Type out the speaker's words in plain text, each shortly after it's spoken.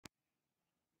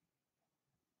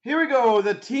Here we go.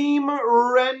 The team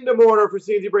random order for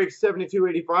C&C break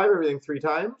 7285. Everything 3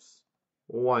 times.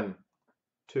 1,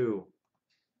 2,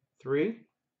 3.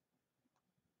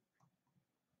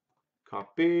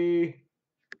 Copy.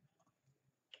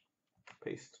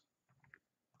 Paste.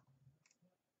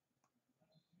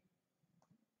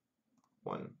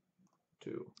 1,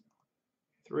 2,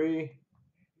 3.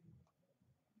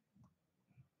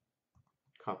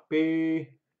 Copy.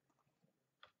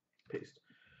 Paste.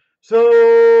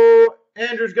 So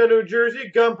Andrew's got New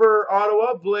Jersey, Gumper,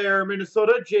 Ottawa, Blair,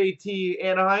 Minnesota, JT,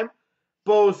 Anaheim,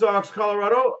 Bo Sox,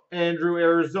 Colorado, Andrew,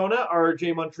 Arizona,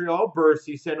 RJ, Montreal,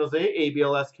 Bercy, San Jose,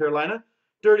 ABLS, Carolina.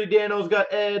 Dirty Dano's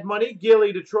got Ed Money,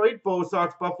 Gilly, Detroit, Bo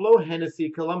Sox, Buffalo, Hennessy,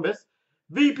 Columbus,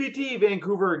 VPT,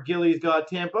 Vancouver, Gilly's got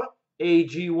Tampa,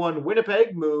 AG1,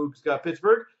 Winnipeg, Moog's got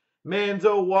Pittsburgh,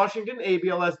 Manzo, Washington,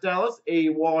 ABLS, Dallas, A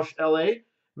Walsh, LA,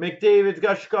 McDavid's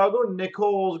got Chicago,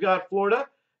 Nicole's got Florida,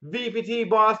 VPT,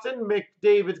 Boston,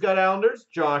 McDavid's got Islanders,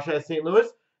 Josh has St. Louis,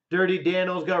 Dirty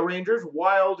Dano's got Rangers,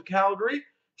 Wild Calgary,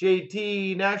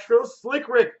 JT Nashville, Slick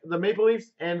Rick the Maple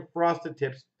Leafs, and Frosted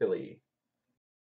Tips Philly.